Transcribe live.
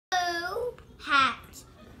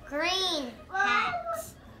Green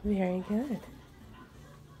hat. Very good.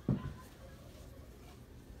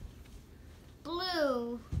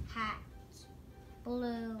 Blue hat.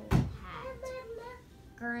 Blue hat.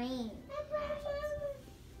 Green hat.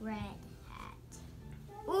 Red hat.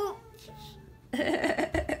 Oops.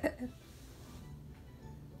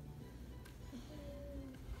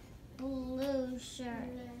 Blue shirt.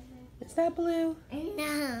 Is that blue?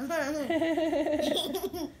 No.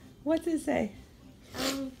 What's it say?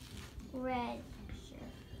 Red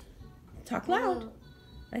shirt. Talk loud. Blue.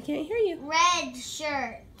 I can't hear you. Red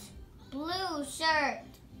shirt. Blue shirt.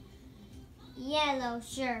 Yellow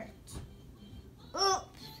shirt.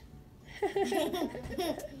 Oops.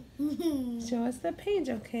 Show us the page,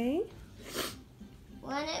 okay?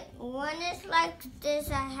 When it's like this,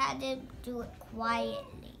 I had to do it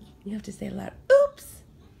quietly. You have to say it loud. Oops.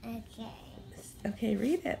 Okay. Okay,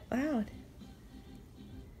 read it loud.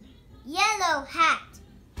 Yellow hat.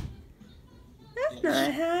 That's not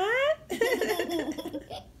a hat.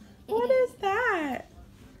 What is that?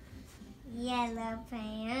 Yellow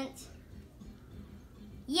pants.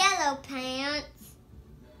 Yellow pants.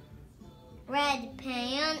 Red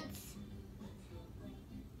pants.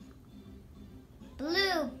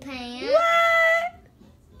 Blue pants. What?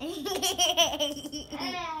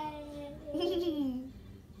 Green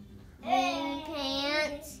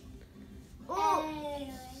pants. Ooh.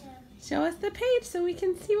 Show us the page so we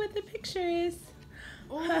can see what the picture is.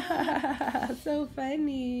 Ooh. So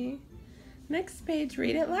funny. Next page,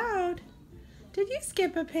 read it loud. Did you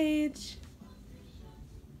skip a page?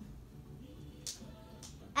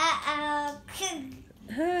 Uh-oh.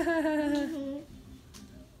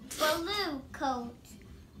 Blue coat.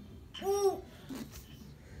 Ooh.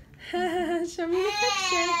 Show me the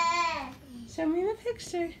picture. Show me the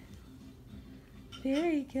picture.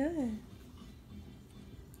 Very good.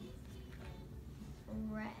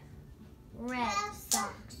 Red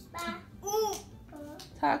socks. Ooh.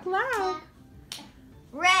 Talk loud.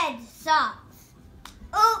 Red socks.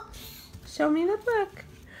 Oops. Show me the book.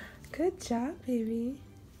 Good job, baby.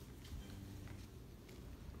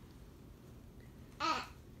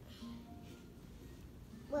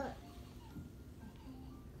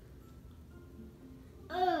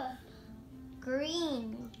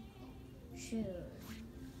 Green shoes.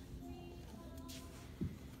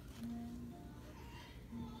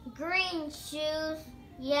 Green shoes,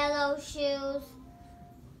 yellow shoes,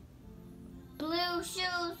 blue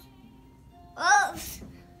shoes. Oops.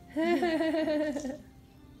 That's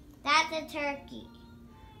a turkey.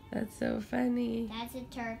 That's so funny. That's a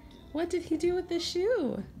turkey. What did he do with the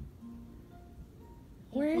shoe?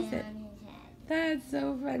 Where is Put it? on his head. That's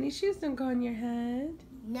so funny. Shoes don't go on your head.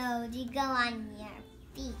 No, they go on your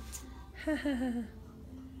feet.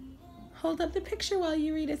 Hold up the picture while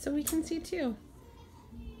you read it so we can see too.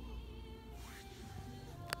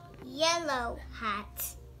 Yellow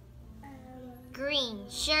hat. Green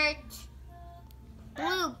shirt.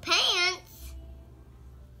 Blue pants.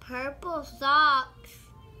 Purple socks.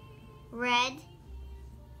 Red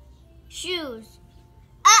shoes.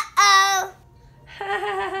 Uh-oh!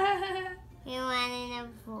 He went in the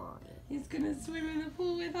pool. He's gonna swim in the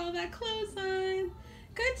pool with all that clothes on.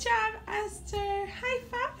 Good job, Esther. High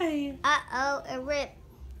five. Uh-oh, it ripped.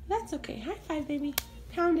 That's okay. High five, baby.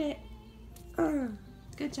 Pound it.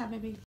 Good job, baby.